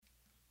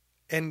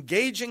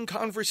Engaging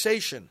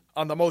conversation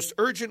on the most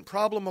urgent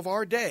problem of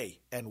our day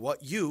and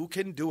what you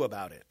can do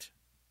about it.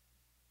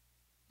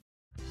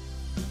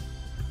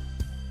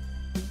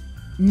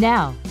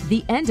 Now,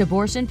 the End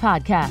Abortion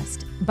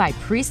Podcast by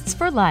Priests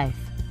for Life.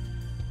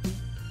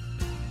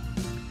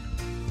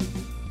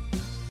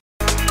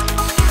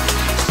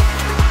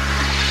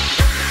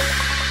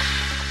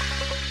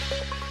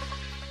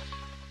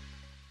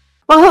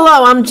 Well,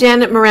 hello, I'm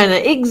Janet Morena,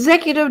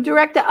 Executive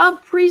Director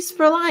of Priests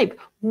for Life.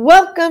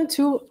 Welcome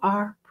to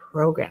our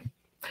program.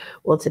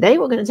 Well, today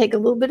we're going to take a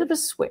little bit of a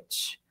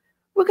switch.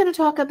 We're going to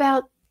talk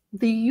about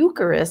the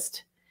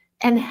Eucharist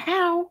and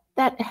how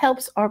that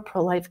helps our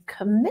pro-life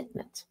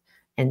commitment.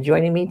 And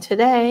joining me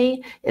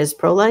today is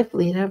pro-life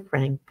leader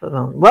Frank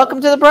Pavone.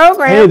 Welcome to the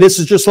program. Hey, this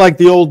is just like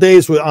the old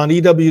days on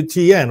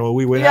EWTN, where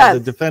we would have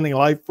the Defending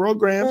Life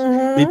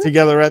programs, meet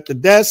together at the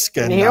desk.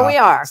 And here we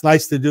are. It's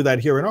nice to do that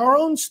here in our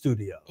own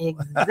studio.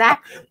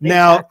 Exactly.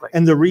 Now,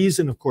 and the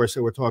reason, of course,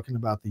 that we're talking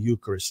about the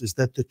Eucharist is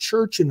that the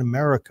church in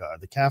America,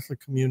 the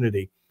Catholic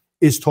community,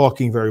 is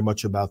talking very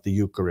much about the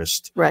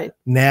Eucharist right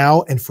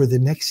now and for the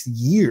next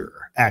year,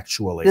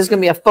 actually. There's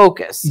going to be a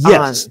focus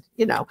on,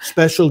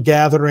 special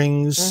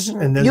gatherings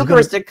and then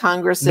Eucharistic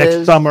congresses.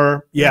 Next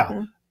summer,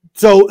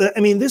 So, I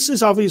mean, this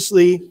is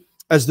obviously,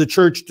 as the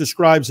church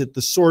describes it,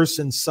 the source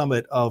and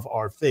summit of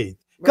our faith.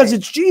 Because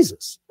it's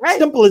Jesus.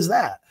 Simple as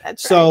that.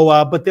 That's so,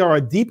 but there are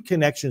deep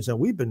connections, and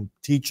we've been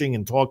teaching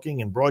and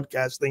talking and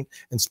broadcasting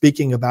and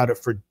speaking about it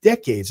for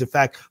decades. In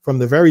fact, from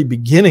the very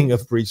beginning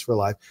of Priests for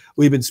Life,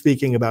 we've been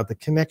speaking about the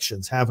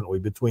connections, haven't we,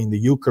 between the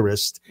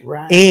Eucharist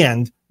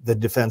and the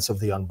defense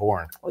of the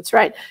unborn. That's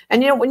right.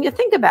 And, when you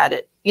think about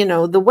it,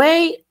 the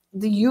way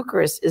the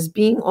Eucharist is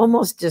being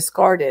almost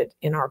discarded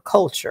in our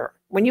culture,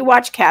 when you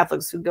watch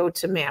Catholics who go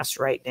to Mass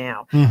right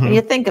now, and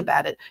you think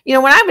about it,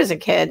 when I was a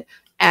kid,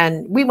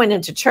 and we went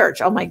into church.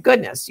 Oh my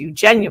goodness! You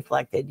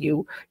genuflected.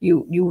 You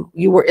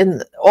were in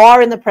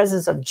the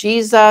presence of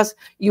Jesus.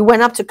 You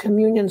went up to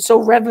communion so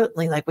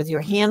reverently, like with your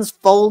hands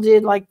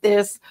folded like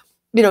this.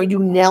 You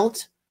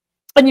knelt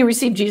and you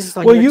received Jesus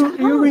on your tongue.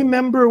 You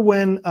remember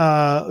when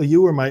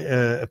you were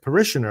my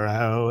parishioner,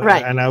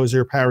 and I was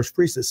your parish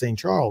priest at St.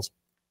 Charles,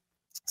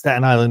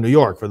 Staten Island, New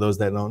York. For those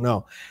that don't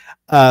know.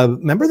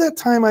 Remember that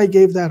time I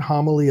gave that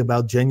homily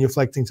about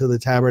genuflecting to the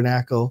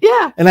tabernacle?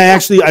 Yeah. And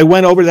I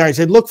went over there. I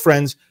said, look,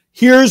 friends,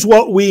 here's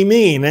what we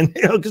mean. And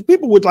because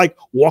people would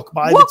walk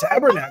by the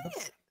tabernacle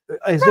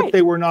as if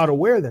they were not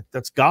aware that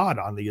that's God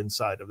on the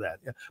inside of that.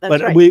 Yeah.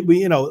 But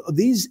we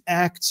these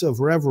acts of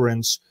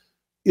reverence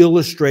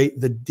illustrate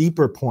the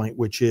deeper point,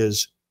 which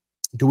is,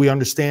 do we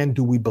understand?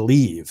 Do we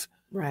believe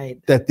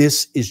that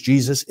this is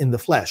Jesus in the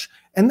flesh?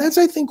 And that's,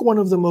 I think, one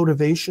of the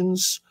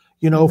motivations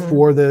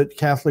for the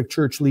Catholic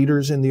Church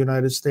leaders in the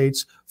United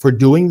States for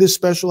doing this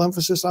special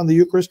emphasis on the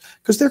Eucharist,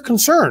 because they're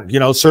concerned,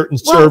 certain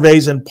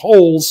surveys and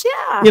polls,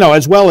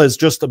 as well as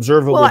just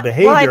observable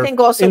behavior I think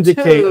also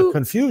indicate a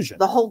confusion.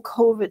 The whole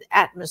COVID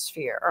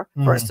atmosphere,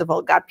 first of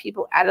all, got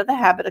people out of the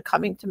habit of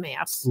coming to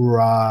Mass.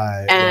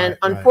 And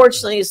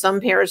unfortunately,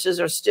 some parishes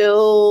are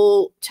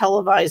still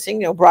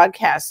televising,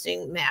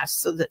 broadcasting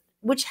Mass,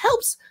 which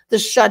helps the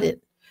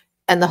shut-in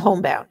and the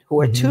homebound who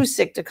are too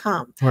sick to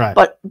come.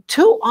 But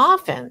too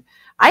often,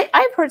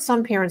 I've heard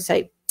some parents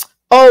say,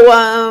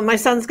 my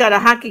son's got a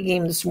hockey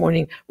game this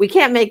morning. We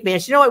can't make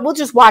Mass. You know what? We'll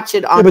just watch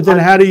it on. But then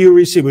how do you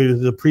receive it?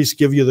 Does the priest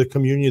give you the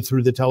communion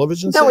through the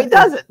television set? No, he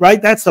doesn't.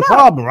 Right? That's the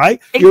problem, right?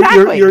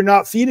 Exactly. You're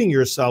not feeding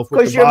yourself with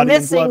because the body you're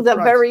missing the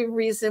Christ. very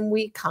reason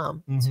we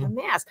come to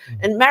Mass.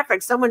 And matter of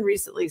fact, someone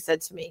recently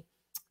said to me,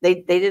 they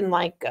didn't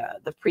like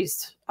the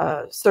priest's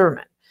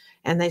sermon.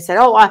 And they said,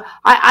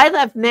 I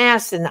left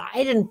Mass and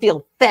I didn't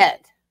feel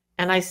fed.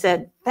 And I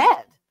said,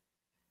 fed?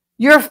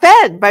 You're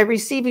fed by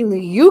receiving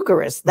the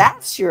Eucharist.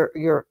 That's your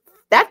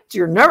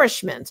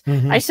nourishment.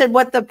 I said,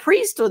 what the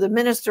priest or the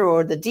minister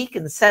or the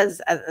deacon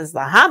says as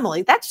the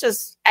homily, that's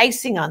just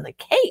icing on the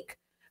cake.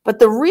 But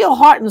the real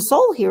heart and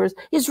soul here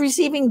is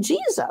receiving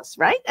Jesus,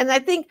 right? And I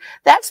think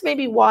that's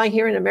maybe why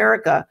here in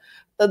America,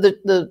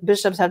 the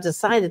bishops have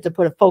decided to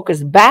put a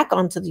focus back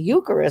onto the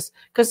Eucharist,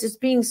 because it's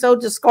being so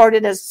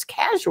discarded as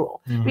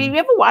casual. I mean, you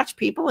ever watch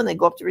people when they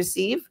go up to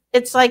receive?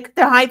 It's like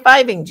they're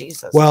high-fiving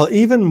Jesus. Well,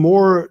 even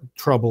more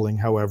troubling,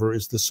 however,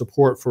 is the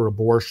support for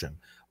abortion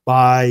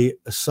by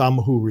some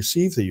who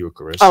receive the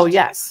Eucharist. Oh,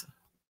 yes.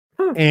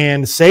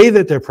 And say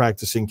that they're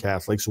practicing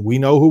Catholics. We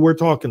know who we're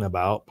talking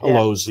about: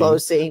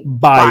 Pelosi,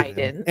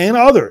 Biden, and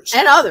others.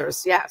 And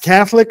others, yes.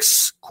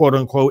 Catholics, quote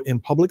unquote, in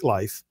public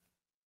life,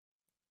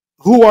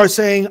 who are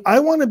saying, I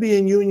want to be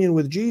in union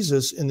with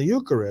Jesus in the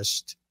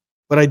Eucharist,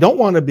 but I don't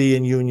want to be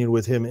in union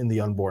with him in the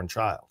unborn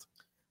child.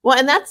 Well,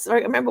 and I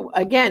remember,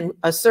 again,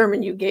 a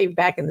sermon you gave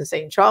back in the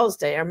St. Charles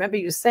Day. I remember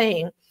you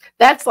saying,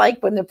 that's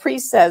like when the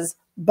priest says,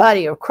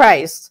 body of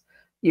Christ,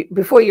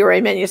 before your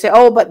amen, you say,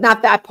 but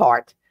not that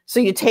part. So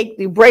you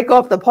break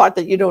off the part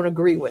that you don't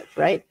agree with,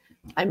 right?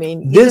 I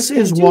mean, this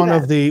is one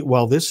of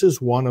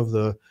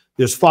the,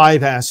 there's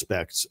 5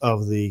 aspects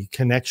of the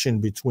connection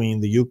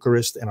between the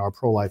Eucharist and our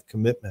pro-life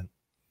commitment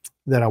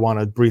that I want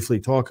to briefly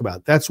talk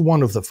about. That's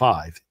one of the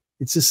 5.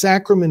 It's a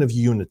sacrament of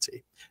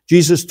unity.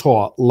 Jesus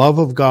taught love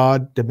of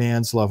God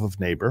demands love of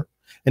neighbor.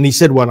 And he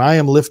said, when I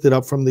am lifted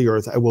up from the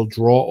earth, I will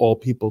draw all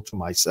people to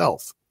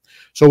myself.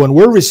 So when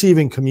we're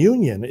receiving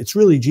communion, it's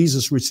really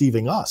Jesus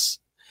receiving us.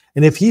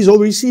 And if he's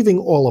receiving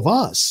all of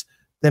us,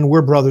 then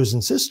we're brothers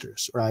and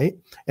sisters, right?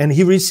 And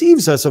he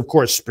receives us, of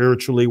course,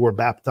 spiritually. We're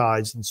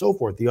baptized and so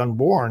forth. The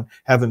unborn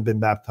haven't been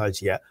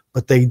baptized yet,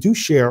 but they do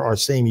share our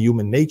same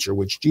human nature,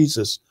 which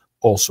Jesus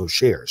also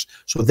shares.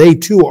 So they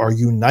too are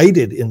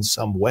united in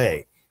some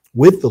way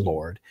with the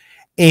Lord.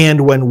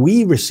 And when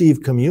we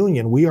receive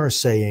communion, we are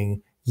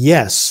saying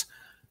yes,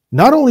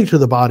 not only to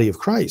the body of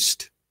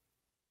Christ,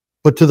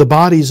 but to the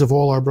bodies of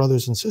all our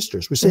brothers and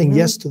sisters. We're saying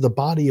yes to the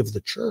body of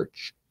the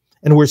church.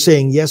 And we're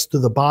saying yes to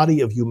the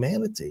body of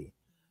humanity.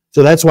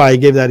 So that's why I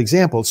gave that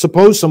example.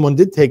 Suppose someone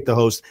did take the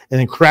host and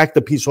then cracked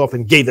the piece off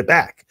and gave it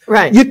back.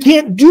 Right. You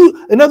can't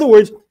do, in other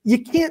words,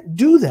 you can't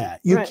do that.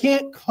 You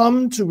can't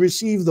come to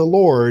receive the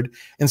Lord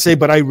and say,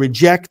 but I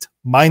reject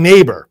my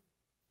neighbor.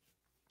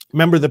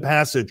 Remember the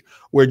passage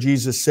where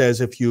Jesus says,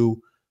 if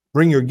you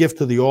bring your gift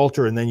to the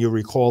altar and then you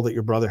recall that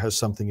your brother has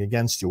something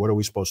against you, what are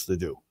we supposed to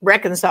do?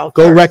 Reconcile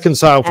Go first,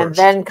 reconcile first.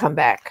 and then come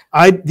back.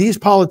 These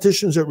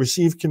politicians that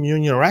receive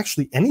communion, or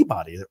actually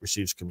anybody that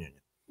receives communion,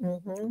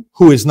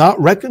 who is not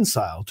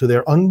reconciled to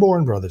their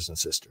unborn brothers and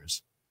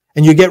sisters.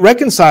 And you get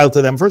reconciled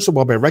to them, first of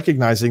all, by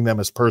recognizing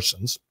them as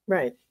persons.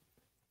 Right.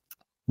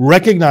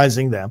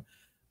 Recognizing them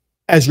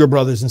as your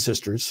brothers and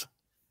sisters.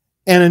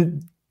 And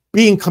in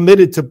being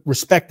committed to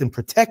respect and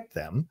protect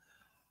them.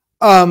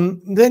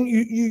 Then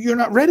you're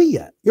not ready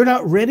yet. You're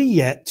not ready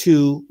yet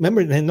to,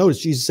 remember, and notice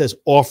Jesus says,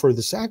 offer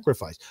the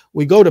sacrifice.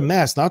 We go to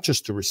Mass not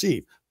just to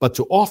receive, but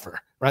to offer,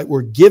 right?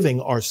 We're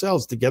giving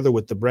ourselves together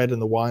with the bread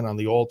and the wine on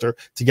the altar,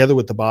 together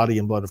with the body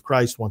and blood of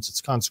Christ once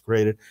it's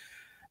consecrated.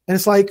 And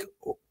it's like,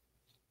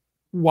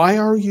 why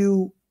are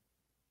you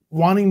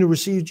wanting to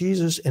receive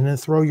Jesus and then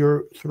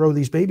throw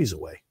these babies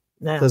away?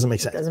 No, doesn't make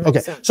sense. Doesn't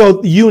make sense.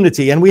 So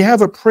unity, and we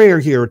have a prayer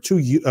here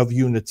of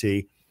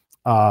unity.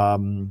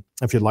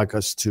 If you'd like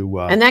us to,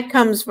 and that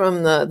comes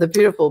from the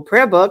beautiful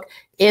prayer book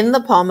in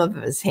the palm of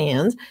his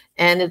hand,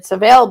 and it's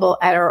available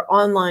at our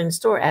online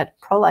store at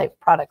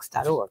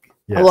ProLifeProducts.org,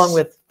 along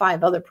with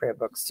 5 other prayer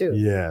books too.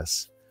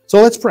 Yes.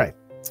 So let's pray.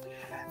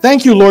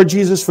 Thank you, Lord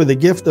Jesus, for the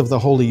gift of the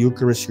Holy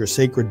Eucharist, your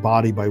sacred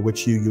body by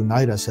which you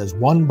unite us as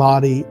one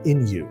body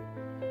in you.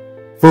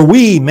 For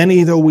we,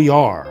 many though we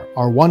are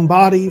one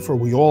body, for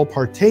we all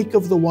partake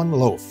of the one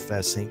loaf,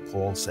 as St.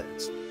 Paul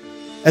says.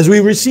 As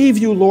we receive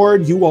you,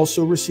 Lord, you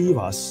also receive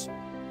us.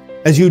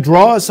 As you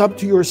draw us up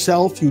to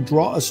yourself, you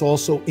draw us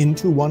also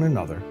into one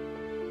another.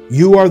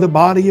 You are the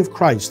body of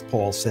Christ,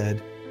 Paul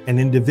said, and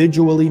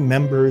individually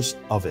members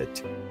of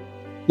it.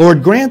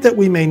 Lord, grant that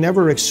we may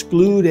never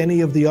exclude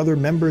any of the other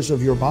members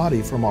of your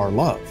body from our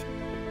love.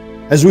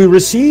 As we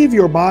receive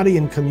your body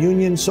in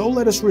communion, so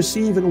let us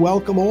receive and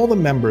welcome all the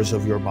members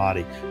of your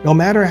body, no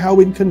matter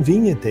how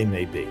inconvenient they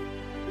may be.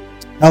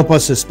 Help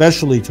us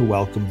especially to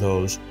welcome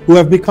those who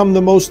have become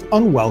the most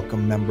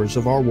unwelcome members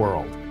of our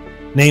world,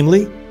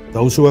 namely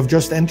those who have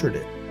just entered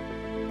it.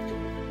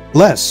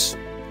 Bless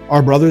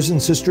our brothers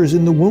and sisters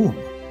in the womb.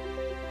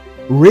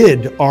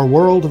 Rid our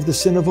world of the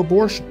sin of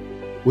abortion,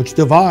 which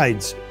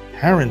divides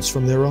parents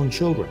from their own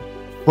children,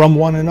 from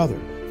one another,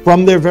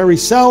 from their very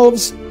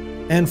selves,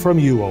 and from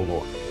you, O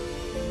Lord.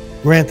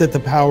 Grant that the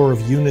power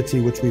of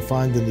unity which we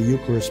find in the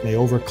Eucharist may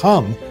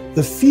overcome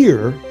the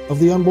fear of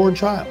the unborn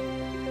child,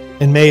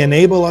 and may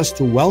enable us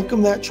to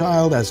welcome that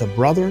child as a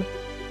brother,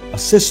 a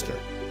sister,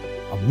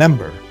 a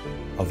member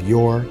of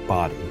your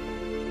body.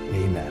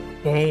 Amen.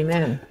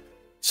 Amen.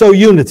 So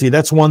unity,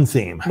 that's one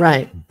theme.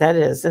 Right, that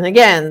is. And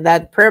again,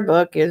 that prayer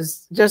book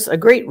is just a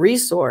great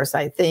resource,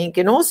 I think.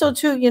 And also,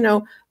 too,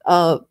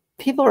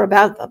 people are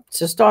about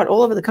to start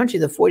all over the country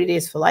the 40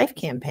 Days for Life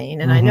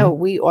campaign. And I know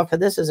we offer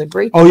this as a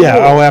great tool. Yeah.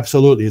 Oh,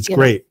 absolutely. It's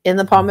great. In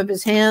the palm of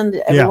his hand,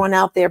 everyone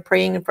out there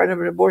praying in front of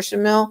an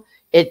abortion mill.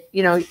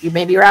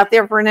 You're out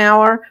there for an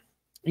hour.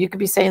 You could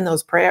be saying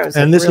those prayers.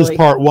 And this is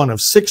part 1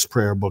 of 6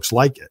 prayer books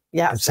like it.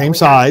 Yeah. Same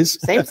size.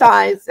 Same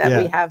size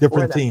that we have.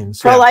 Different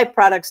themes.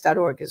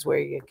 ProLifeProducts.org is where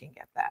you can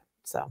get that.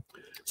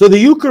 So the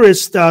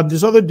Eucharist,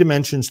 there's other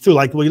dimensions too.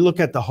 Like we look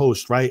at the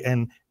host, right?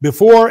 And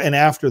before and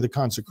after the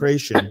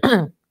consecration,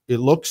 it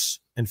looks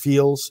and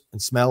feels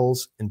and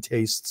smells and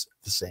tastes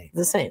the same.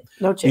 The same.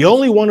 No change. The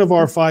only one of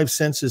our 5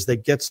 senses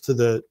that gets to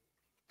the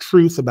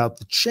truth about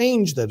the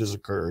change that has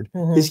occurred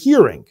is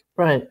hearing.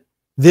 Right.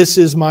 This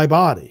is my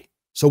body.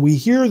 So we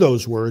hear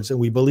those words and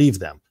we believe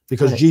them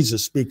because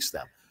Jesus speaks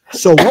them.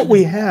 So what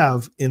we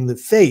have in the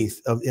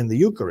faith in the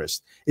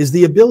Eucharist is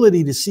the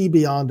ability to see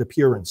beyond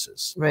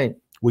appearances. Right.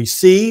 We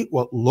see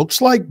what looks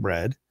like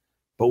bread,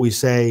 but we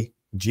say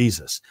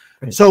Jesus.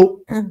 Right.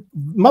 So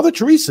Mother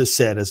Teresa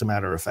said, as a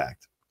matter of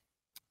fact,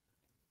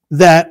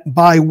 that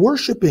by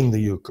worshiping the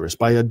Eucharist,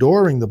 by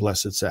adoring the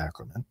Blessed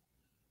Sacrament,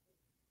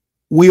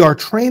 we are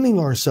training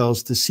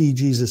ourselves to see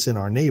Jesus in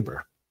our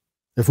neighbor.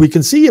 If we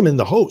can see him in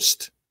the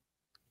host,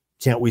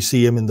 can't we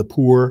see him in the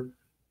poor,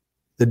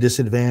 the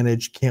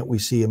disadvantaged? Can't we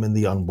see him in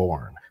the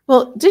unborn?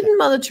 Well, didn't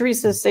Mother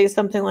Teresa say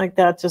something like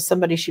that to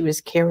somebody she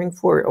was caring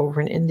for over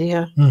in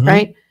India,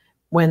 right?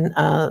 When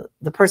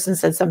the person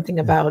said something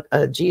about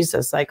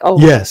Jesus, like, "Oh,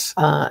 yes,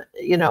 are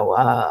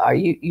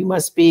you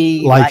must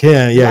be like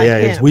him." Yeah, like yeah.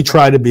 him. We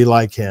try to be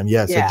like him.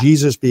 Yes, Yeah. so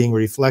Jesus being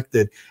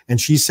reflected, and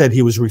she said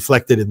he was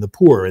reflected in the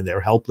poor, in their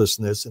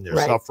helplessness and their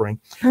suffering.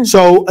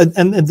 So,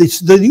 and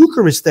the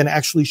Eucharist then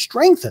actually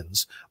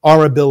strengthens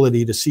our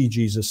ability to see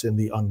Jesus in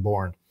the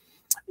unborn.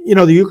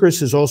 The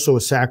Eucharist is also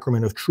a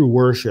sacrament of true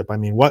worship. I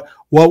mean, what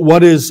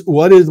do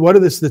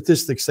the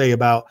statistics say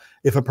about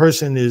if a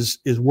person is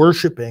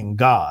worshiping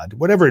God,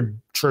 whatever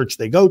church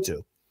they go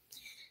to?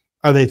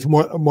 Are they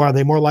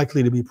more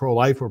likely to be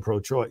pro-life or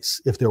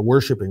pro-choice if they're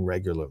worshiping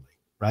regularly?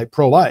 Right,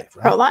 pro-life.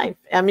 Right? Pro-life.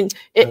 I mean,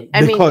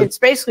 it's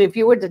basically, if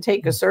you were to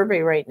take a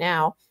survey right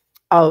now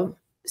of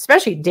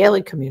especially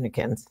daily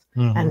communicants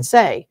and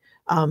say,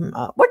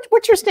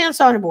 what's your stance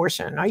on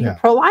abortion? Are you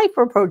pro-life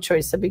or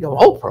pro-choice? And we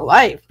go,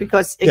 pro-life,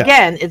 because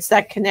again, it's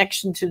that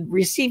connection to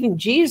receiving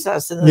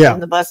Jesus in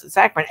the Blessed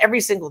Sacrament every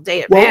single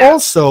day at Mass. Well,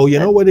 also, you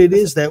know what it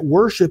is, that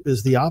worship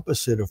is the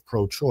opposite of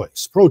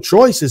pro-choice.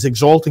 Pro-choice is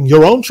exalting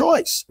your own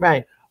choice.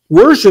 Right.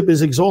 Worship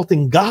is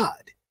exalting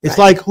God. It's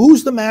like,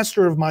 who's the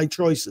master of my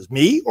choices,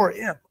 me or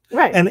him?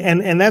 Right.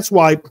 And that's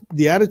why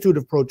the attitude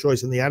of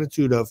pro-choice and the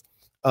attitude of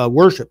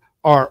worship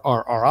are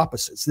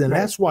opposites. Then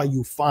that's why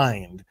you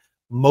find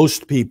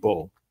most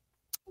people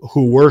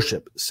who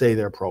worship say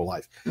they're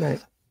pro-life.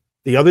 Right.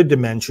 The other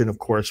dimension, of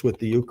course, with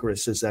the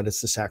Eucharist is that it's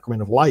the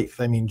sacrament of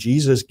life. I mean,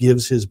 Jesus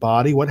gives his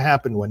body. What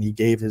happened when he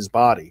gave his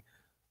body?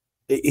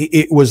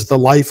 It was the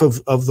life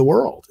of the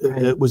world.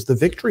 Right. It was the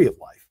victory of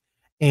life.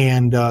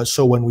 And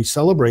so when we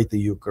celebrate the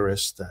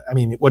Eucharist,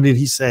 what did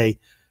he say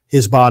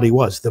his body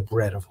was? The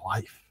bread of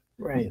life.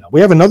 Right. We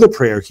have another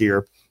prayer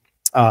here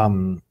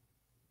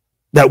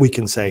that we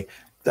can say,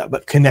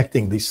 but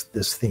connecting this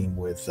theme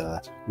with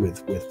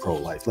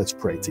pro-life. Let's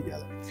pray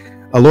together.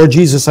 Lord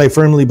Jesus, I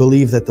firmly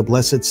believe that the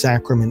Blessed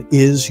Sacrament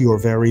is your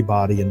very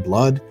body and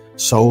blood,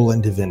 soul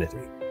and divinity.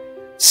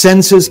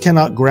 Senses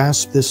cannot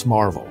grasp this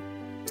marvel.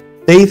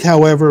 Faith,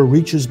 however,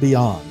 reaches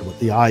beyond what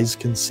the eyes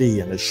can see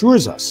and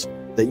assures us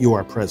that you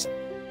are present.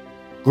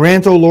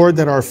 Grant, O Lord,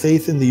 that our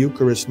faith in the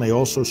Eucharist may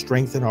also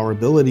strengthen our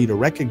ability to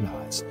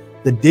recognize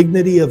the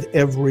dignity of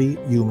every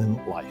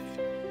human life.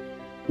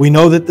 We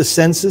know that the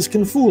senses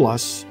can fool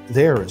us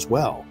there as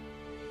well.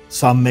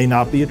 Some may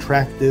not be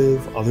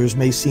attractive, others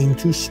may seem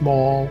too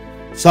small,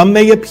 some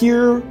may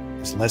appear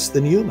as less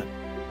than human.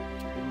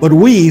 But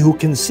we who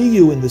can see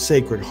you in the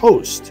sacred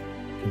host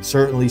can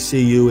certainly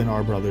see you in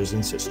our brothers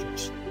and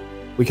sisters.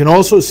 We can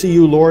also see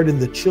you, Lord, in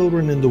the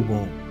children in the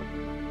womb.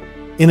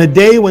 In a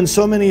day when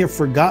so many have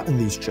forgotten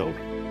these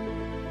children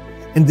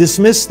and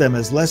dismissed them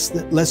as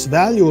less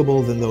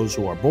valuable than those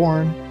who are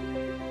born,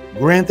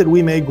 grant that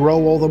we may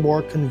grow all the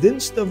more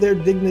convinced of their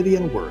dignity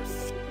and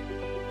worth.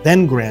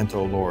 Then grant,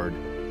 O Lord,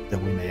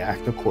 that we may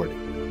act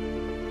accordingly.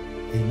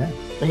 Amen.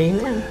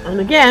 Amen. And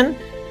again,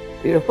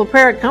 beautiful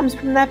prayer. It comes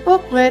from that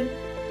booklet,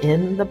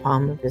 In the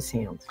Palm of His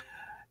Hand.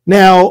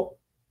 Now,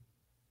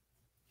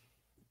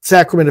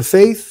 sacrament of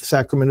faith,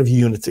 sacrament of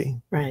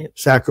unity, right?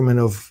 Sacrament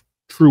of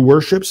true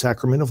worship,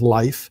 sacrament of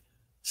life,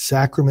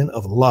 sacrament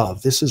of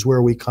love. This is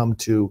where we come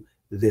to,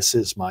 this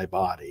is my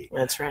body.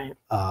 That's right.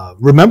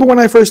 Remember when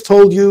I first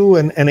told you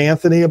and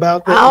Anthony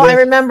about that? Oh, I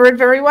remember it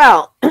very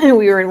well.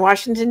 We were in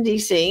Washington,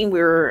 D.C. We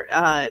were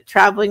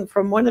traveling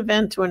from one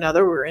event to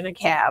another. We were in a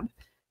cab.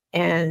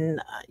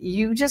 And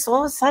you just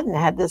all of a sudden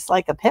had this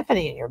like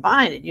epiphany in your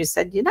mind. And you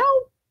said,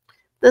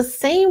 the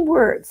same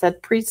words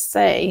that priests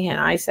say and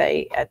I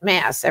say at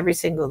Mass every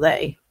single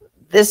day,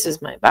 this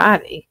is my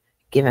body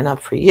given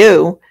up for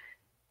you.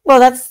 Well,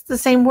 that's the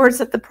same words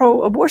that the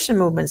pro-abortion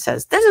movement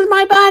says. This is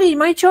my body,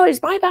 my choice,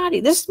 my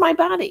body. This is my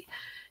body.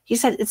 He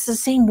said it's the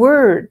same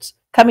words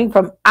coming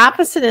from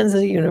opposite ends of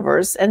the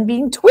universe and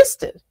being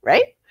twisted,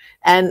 right?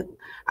 And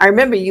I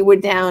remember you were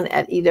down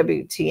at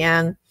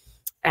EWTN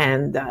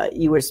and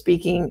you were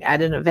speaking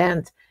at an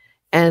event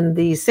and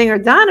the singer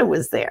Donna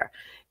was there.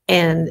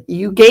 And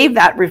you gave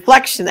that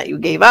reflection that you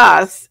gave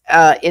us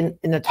in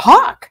a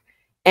talk.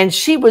 And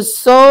she was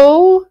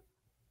so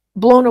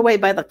blown away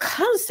by the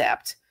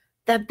concept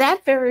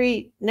that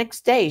very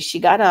next day she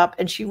got up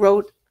and she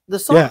wrote the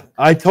song. Yeah,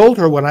 I told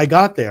her when I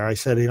got there, I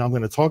said, I'm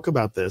going to talk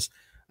about this.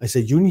 I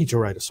said, you need to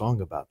write a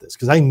song about this,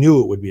 because I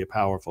knew it would be a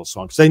powerful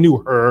song, because I knew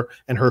her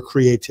and her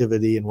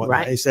creativity and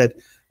whatnot. Right. I said,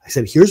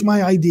 here's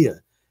my idea.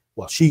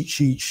 Well,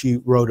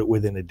 she wrote it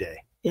within a day.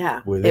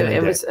 Yeah,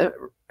 it was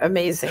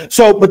amazing.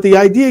 So, but the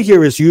idea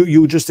here is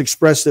you just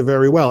expressed it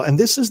very well. And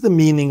this is the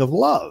meaning of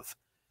love.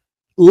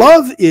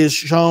 Love is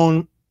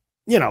shown,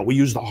 we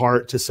use the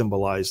heart to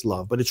symbolize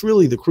love, but it's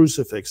really the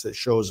crucifix that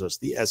shows us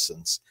the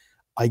essence.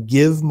 I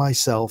give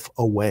myself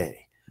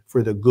away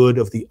for the good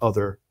of the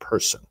other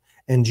person.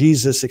 And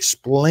Jesus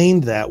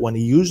explained that when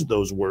he used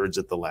those words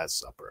at the Last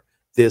Supper.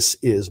 This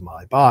is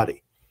my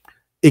body.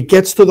 It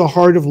gets to the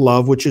heart of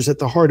love, which is at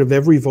the heart of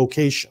every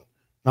vocation,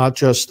 not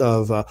just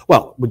of,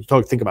 when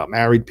you think about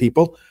married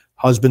people,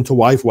 Husband to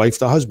wife, wife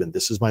to husband.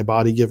 This is my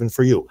body given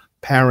for you.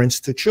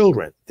 Parents to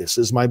children. This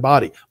is my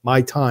body,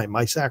 my time,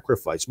 my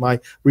sacrifice, my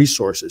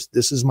resources.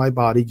 This is my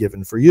body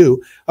given for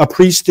you. A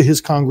priest to his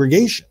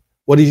congregation.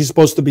 What is he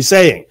supposed to be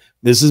saying?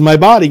 This is my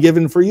body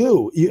given for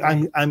you.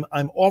 I'm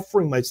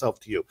offering myself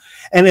to you.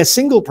 And a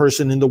single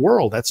person in the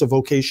world, that's a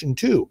vocation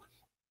too.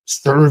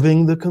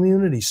 Serving the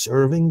community,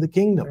 serving the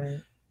kingdom.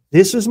 Right.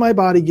 This is my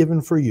body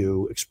given for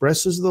you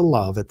expresses the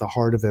love at the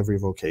heart of every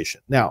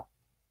vocation. Now,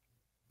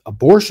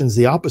 abortion's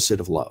the opposite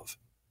of love.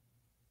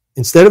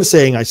 Instead of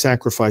saying I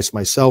sacrifice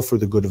myself for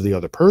the good of the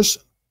other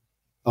person,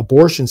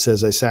 abortion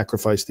says I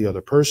sacrifice the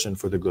other person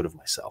for the good of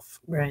myself.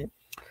 Right.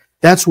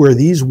 That's where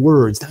these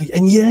words,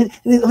 and yet,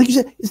 like you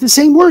said, it's the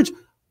same words.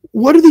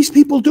 What are these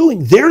people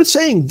doing? They're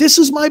saying, this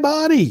is my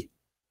body.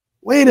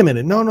 Wait a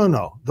minute.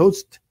 No.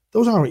 Those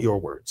aren't your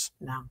words.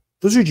 No.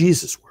 Those are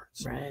Jesus'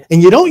 words. Right.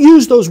 And you don't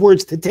use those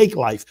words to take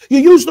life. You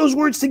use those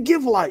words to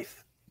give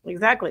life.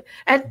 Exactly.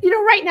 And,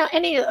 right now,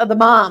 any of the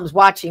moms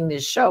watching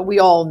this show, we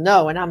all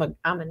know, and I'm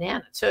a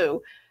nana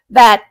too,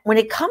 that when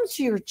it comes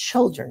to your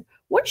children,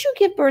 once you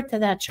give birth to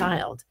that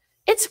child,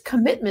 it's a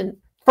commitment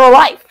for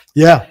life.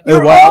 Yeah.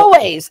 You're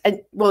always,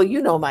 and well,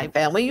 my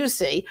family, you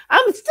see,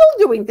 I'm still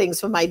doing things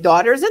for my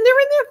daughters and they're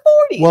in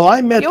their 40s. Well,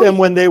 I met them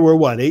when they were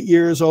what, 8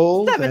 years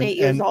old? 8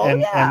 years old,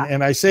 yeah.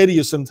 And I say to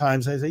you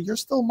sometimes, I say, you're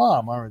still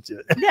mom, aren't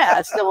you?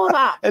 Yeah, still a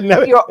mom.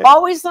 You're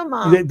always a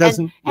mom. It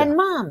doesn't, and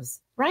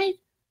moms, right?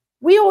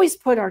 We always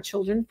put our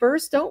children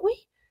first, don't we?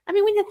 I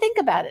mean, when you think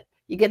about it,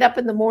 you get up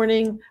in the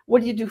morning,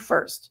 what do you do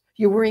first?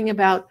 You're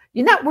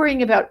not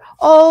worrying about,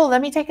 oh, let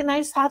me take a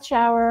nice hot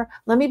shower.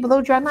 Let me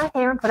blow dry my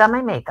hair and put on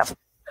my makeup.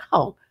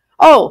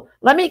 Oh,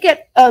 let me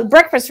get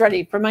breakfast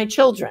ready for my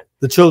children.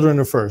 The children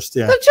are first,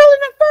 yeah. The children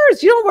are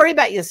first. You don't worry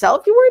about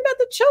yourself. You worry about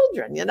the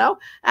children,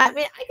 I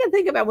mean, I can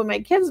think about when my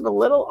kids were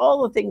little,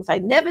 all the things I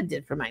never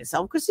did for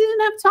myself because you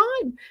didn't have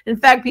time. In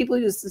fact, people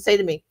used to say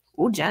to me,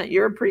 oh, Janet,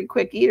 you're a pretty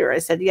quick eater. I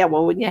said, yeah,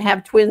 well, when you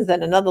have twins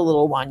and another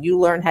little one, you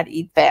learn how to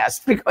eat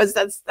fast because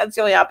that's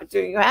the only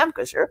opportunity you have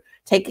because you're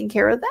taking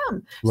care of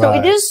them. Right. So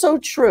it is so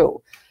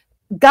true.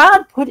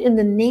 God put in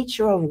the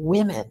nature of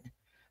women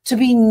to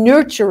be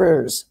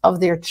nurturers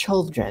of their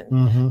children,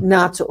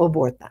 not to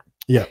abort them.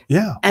 Yeah.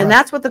 And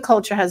that's what the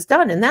culture has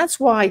done. And that's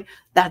why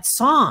that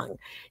song,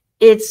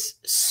 it's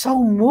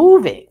so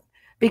moving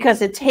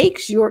because it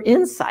takes your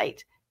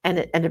insight and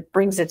it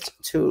brings it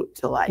to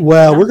life.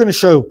 Well, we're going to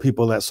show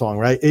people that song,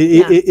 right?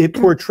 It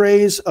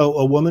portrays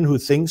a woman who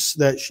thinks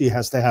that she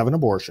has to have an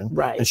abortion.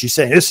 Right. And she's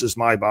saying, this is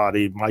my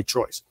body, my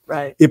choice.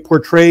 Right. It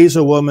portrays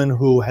a woman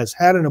who has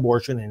had an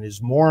abortion and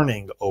is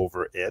mourning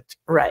over it.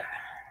 Right.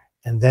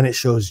 And then it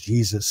shows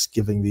Jesus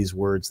giving these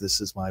words, this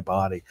is my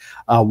body.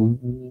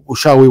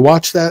 Shall we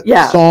watch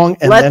that song?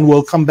 And then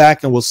we'll come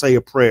back and we'll say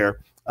a prayer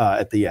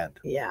at the end.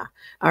 Yeah.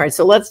 All right.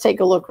 So let's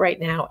take a look right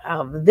now.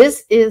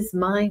 This is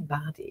my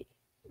body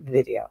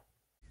video.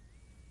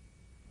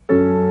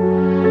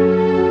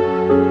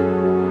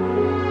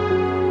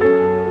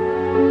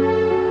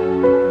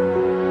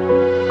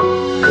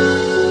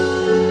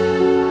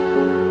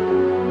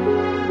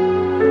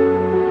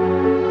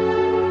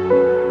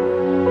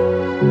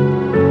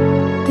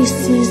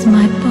 This is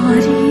my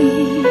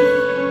body,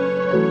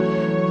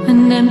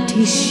 an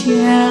empty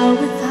shell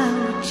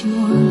without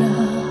your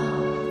love.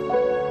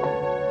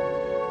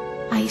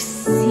 I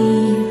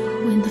see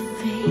you in the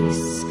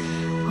face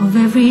of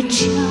every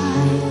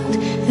child.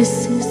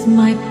 This is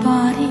my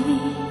body,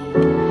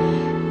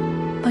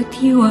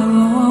 but you are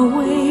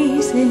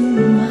always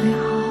in my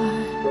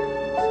heart,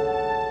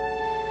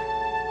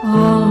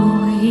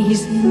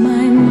 always in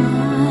my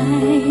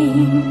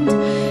mind.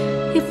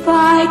 If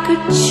I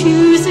could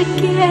choose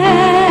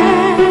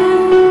again,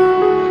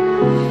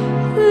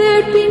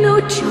 there'd be no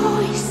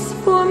choice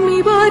for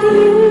me but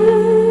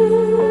you.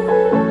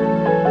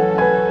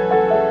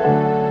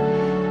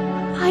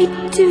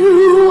 I'd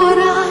do what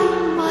I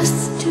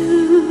must do.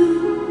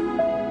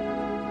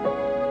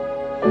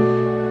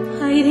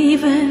 I'd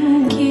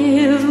even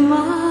give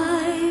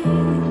my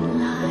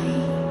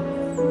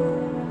life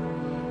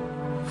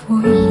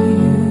for you.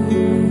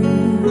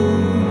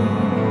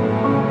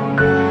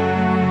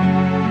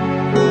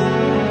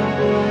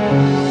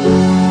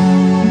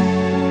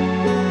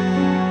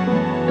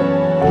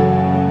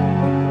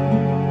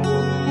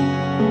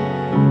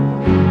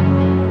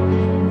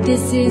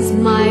 This is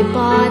my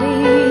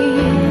body.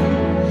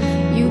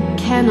 You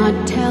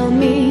cannot tell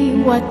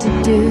me what to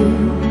do.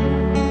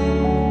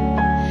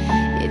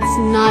 It's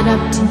not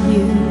up to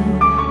you.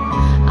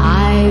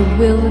 I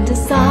will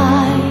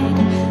decide.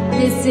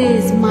 This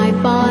is my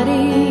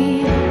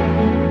body,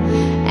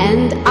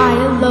 and I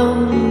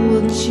alone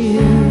will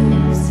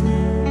choose.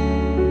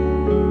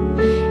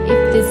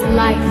 If this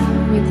life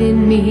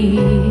within me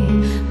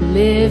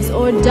lives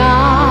or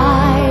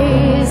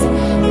dies,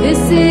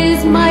 this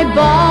is my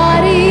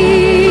body.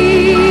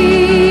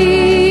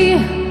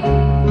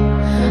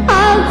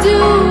 I'll do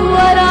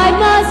what I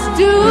must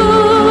do.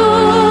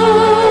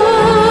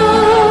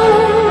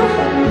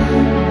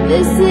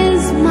 This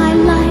is my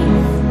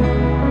life.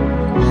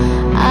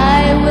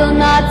 I will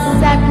not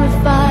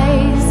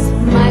sacrifice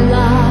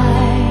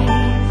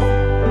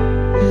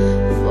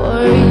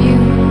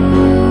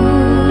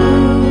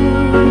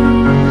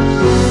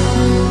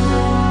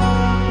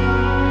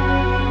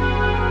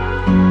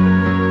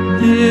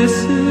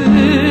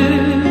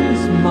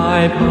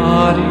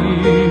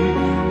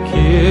body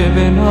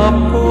given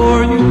up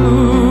for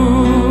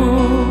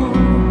you,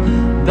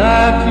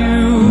 that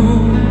you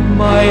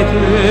might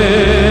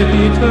live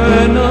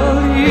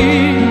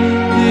eternally.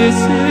 This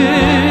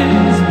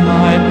is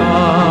my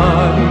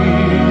body,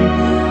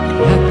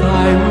 yet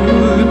thy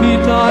will be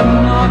done,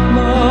 not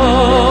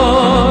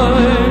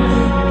mine.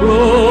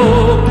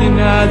 Broken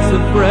as the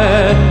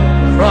bread,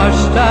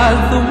 crushed as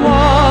the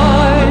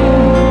wine,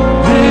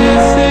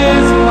 this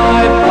is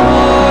my body.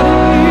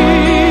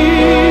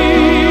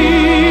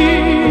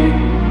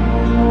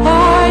 I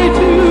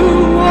do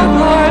what I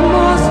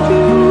must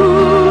do.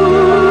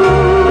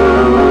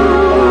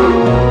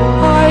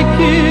 I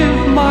give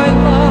my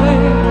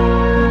life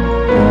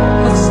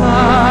a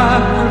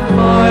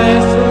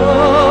sacrifice of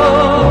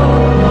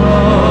love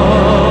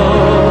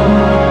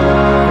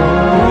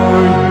for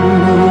you.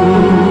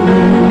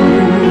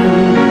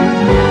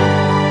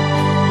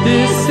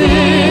 This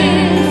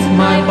is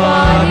my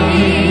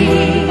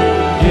body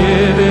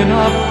given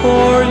up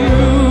for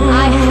you. I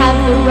have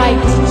the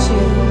right to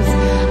choose.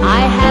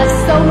 I have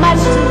so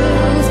much to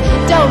lose.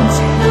 Don't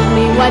tell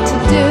me what to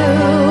do.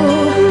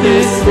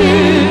 This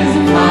is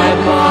my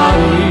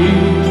body,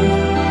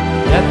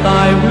 yet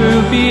thy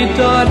will be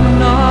done,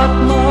 not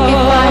mine. If I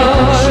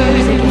could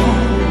choose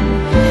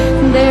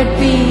again, there'd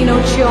be no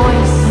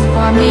choice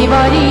for me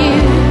but you.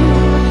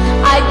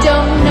 I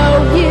don't know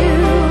you.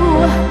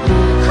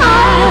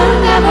 I'll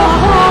never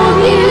hold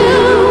you.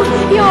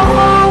 You're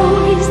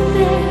always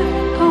there,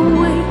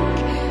 awake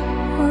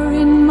or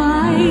in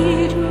my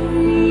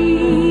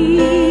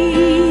dreams.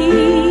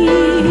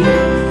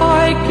 I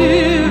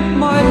give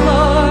my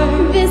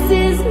life. This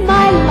is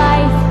my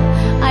life.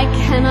 I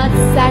cannot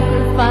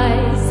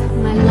sacrifice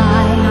my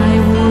life. I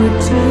would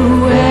do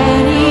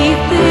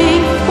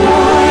anything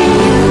for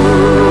you.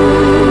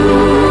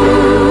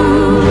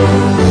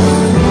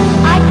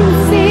 I can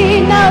see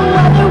no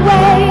other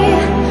way.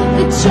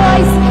 The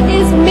choice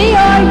is me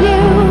or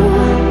you.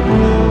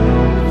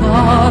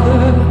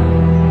 Father,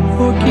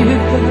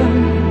 forgive them.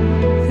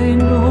 They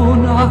know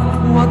not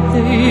what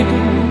they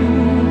do.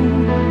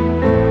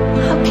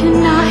 How can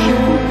I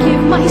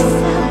forgive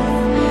myself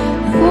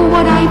for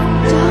what I've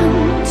done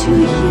to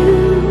you?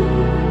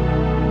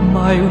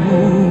 My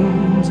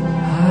wounds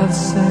have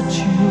set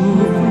you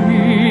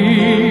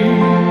free.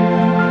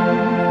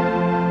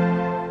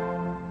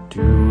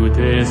 Do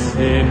this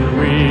in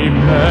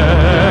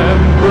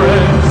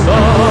remembrance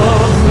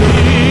of me.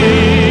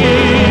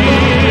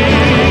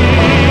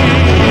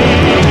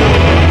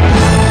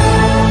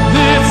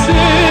 This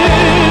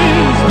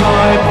is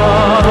my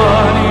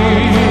body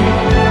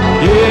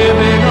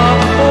giving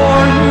up for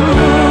you,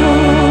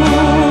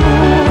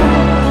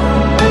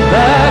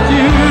 that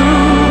you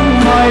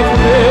might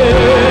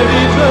live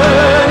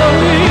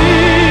eternally.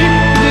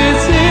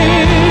 This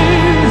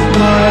is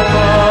my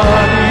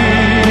body,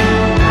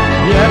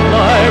 yet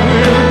thy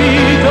will be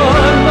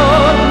done,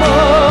 not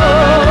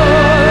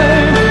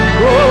mine.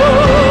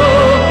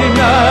 Broken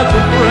as a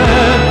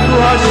bread,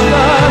 crushed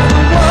as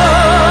the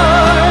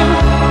wine.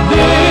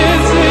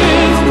 This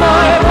is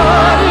my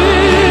body.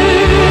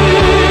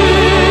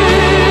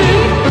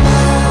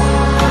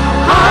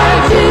 I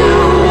do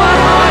what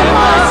I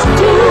must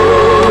do.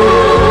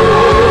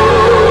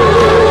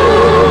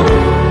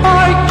 I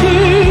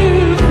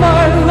give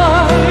my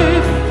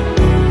life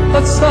a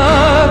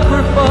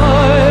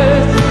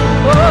sacrifice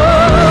of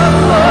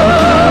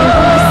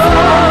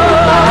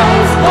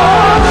sacrifice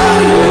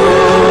for you.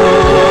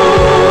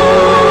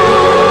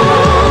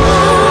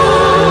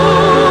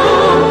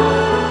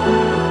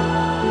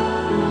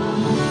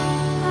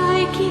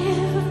 I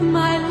give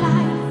my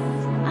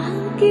life,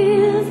 I'll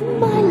give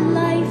my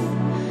life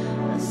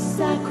a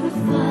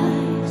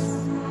sacrifice.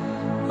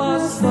 A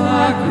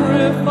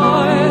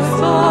sacrifice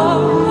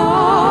of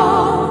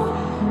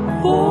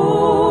love for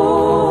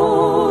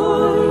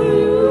you.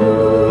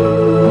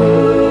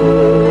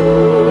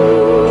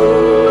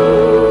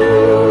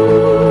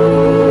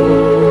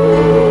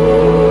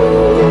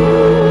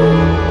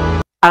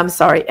 I'm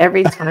sorry.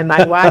 Every time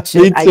I watch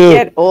Me it, I too.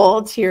 get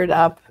all teared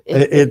up.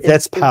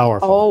 That's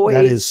powerful. Always,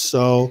 That is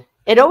so.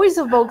 it always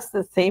evokes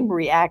the same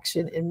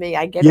reaction in me.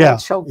 I get Yeah, all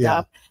choked yeah,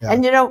 up. yeah.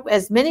 And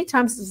as many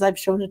times as I've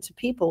shown it to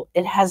people,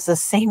 it has the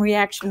same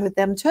reaction with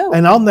them too.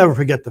 And I'll never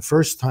forget the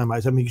first time I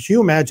mean, could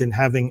you imagine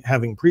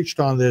having preached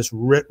on this,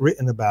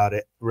 written about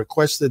it,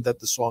 requested that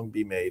the song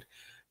be made,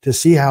 to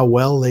see how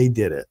well they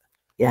did it.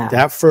 Yeah.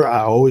 I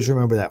always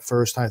remember that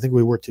first time. I think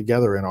we were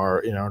together in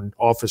our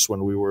office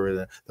when we were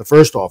in the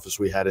first office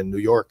we had in New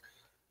York.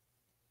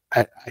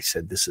 I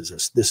said, this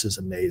is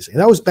amazing.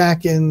 And that was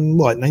back in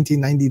what,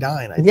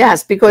 1999? I think.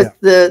 Yes, because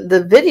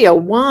the video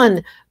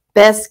won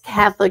Best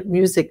Catholic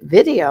Music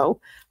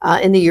Video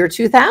in the year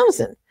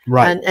 2000.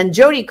 Right. And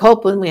Jody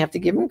Copeland, we have to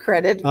give him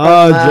credit.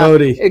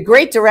 Jody. A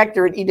great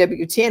director at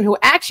EWTN who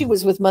actually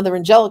was with Mother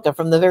Angelica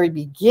from the very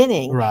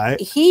beginning.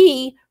 Right.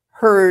 He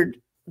heard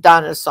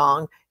Donna's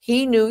song.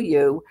 He knew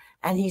you.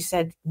 And he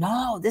said,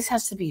 no, this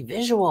has to be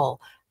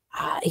visual.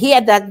 He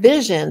had that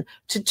vision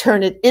to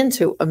turn it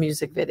into a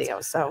music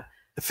video. So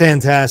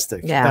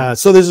Fantastic. Yeah.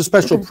 So there's a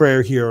special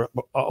prayer here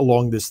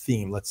along this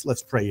theme.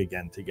 Let's pray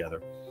again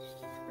together.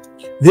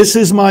 This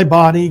is my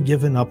body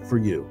given up for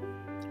you.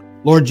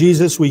 Lord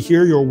Jesus, we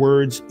hear your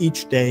words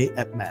each day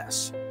at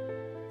Mass.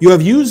 You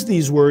have used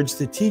these words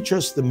to teach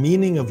us the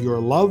meaning of your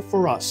love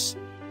for us,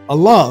 a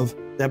love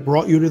that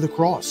brought you to the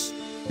cross,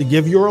 to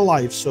give your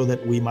life so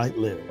that we might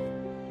live.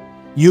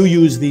 You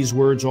use these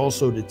words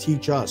also to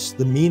teach us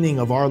the meaning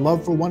of our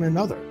love for one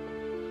another,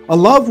 a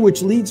love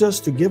which leads us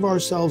to give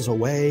ourselves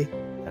away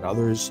that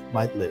others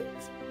might live.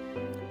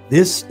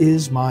 This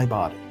is my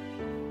body.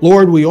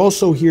 Lord, we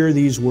also hear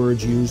these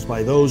words used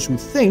by those who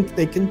think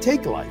they can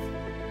take life,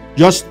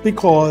 just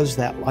because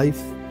that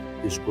life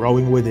is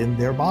growing within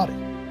their body.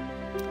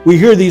 We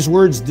hear these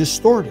words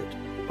distorted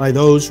by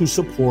those who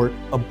support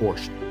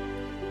abortion.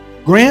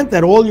 Grant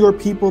that all your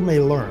people may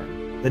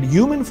learn that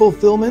human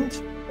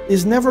fulfillment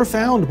is never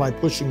found by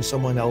pushing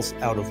someone else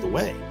out of the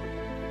way,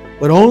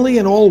 but only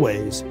and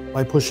always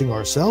by pushing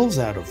ourselves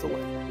out of the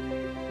way.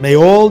 May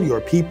all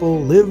your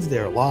people live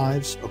their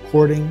lives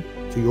according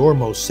to your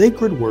most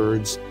sacred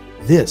words.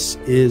 This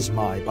is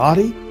my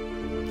body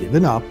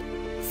given up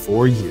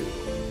for you.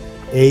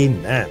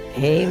 Amen.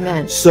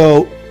 Amen.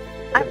 So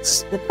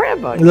the prayer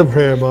book. The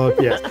prayer book,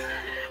 yes.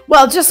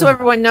 Well, just so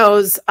everyone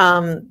knows,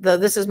 the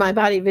This Is My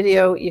Body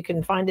video, you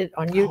can find it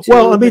on YouTube.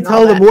 Well, let me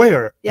tell them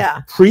where.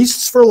 Yeah.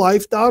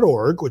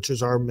 priestsforlife.org, which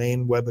is our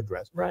main web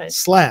address. Right.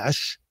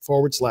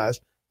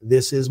 /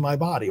 This Is My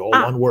Body, all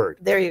one word.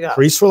 There you go.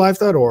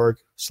 priestsforlife.org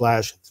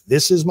 /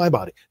 This Is My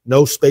Body.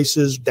 No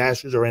spaces,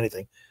 dashes, or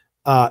anything.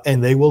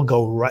 And they will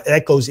go right.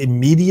 That goes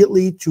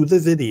immediately to the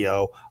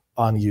video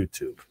on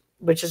YouTube.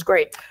 Which is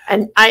great.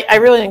 And I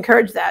really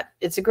encourage that.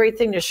 It's a great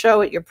thing to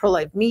show at your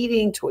pro-life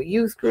meeting, to a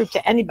youth group,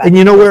 to anybody. And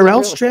you know where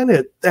else,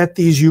 Jen? At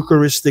these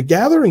Eucharistic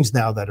gatherings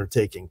now that are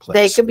taking place.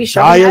 They could be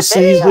showing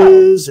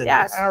dioceses and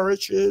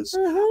parishes.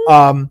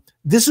 Mm-hmm.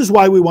 This is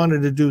why we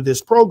wanted to do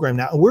this program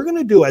now. And we're going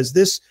to do, as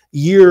this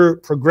year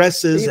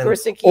progresses, and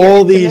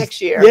all these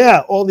next year.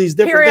 Yeah, all these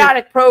different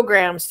periodic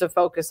programs to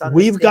focus on.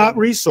 We've got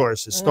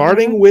resources,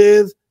 starting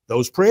with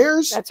those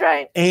prayers. That's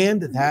right.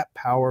 And that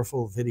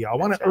powerful video.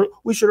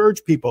 We should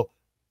urge people,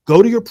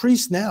 go to your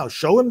priest now,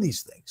 show him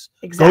these things.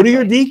 Exactly. Go to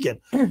your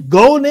deacon.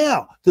 Go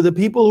now to the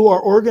people who are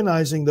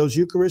organizing those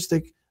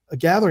Eucharistic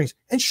gatherings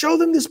and show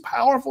them this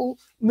powerful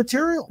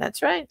material.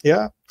 That's right.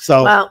 Yeah.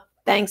 So, well,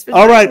 thanks for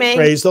joining me. All right.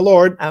 Praise the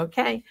Lord.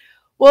 Okay.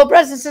 Well,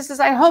 brothers and sisters,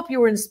 I hope you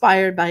were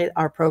inspired by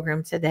our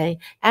program today.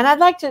 And I'd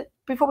like to,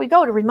 before we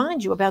go, to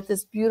remind you about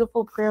this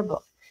beautiful prayer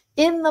book,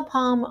 In the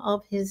Palm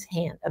of His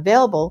Hand,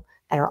 available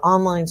at our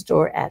online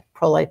store at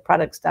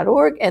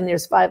ProLifeProducts.org. And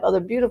there's 5 other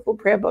beautiful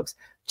prayer books.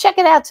 Check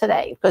it out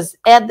today, because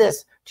add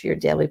this to your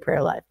daily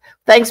prayer life.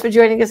 Thanks for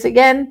joining us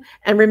again.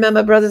 And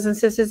remember, brothers and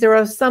sisters, there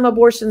are some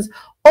abortions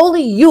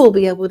only you will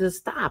be able to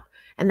stop.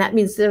 And that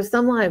means there are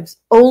some lives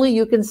only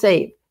you can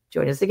save.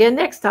 Join us again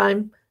next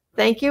time.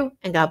 Thank you,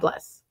 and God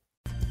bless.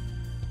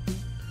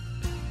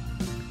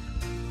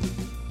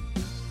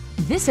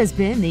 This has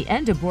been the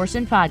End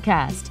Abortion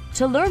Podcast.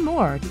 To learn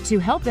more, to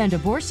help end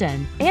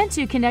abortion, and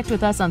to connect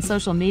with us on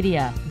social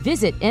media,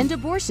 visit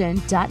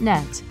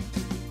endabortion.net.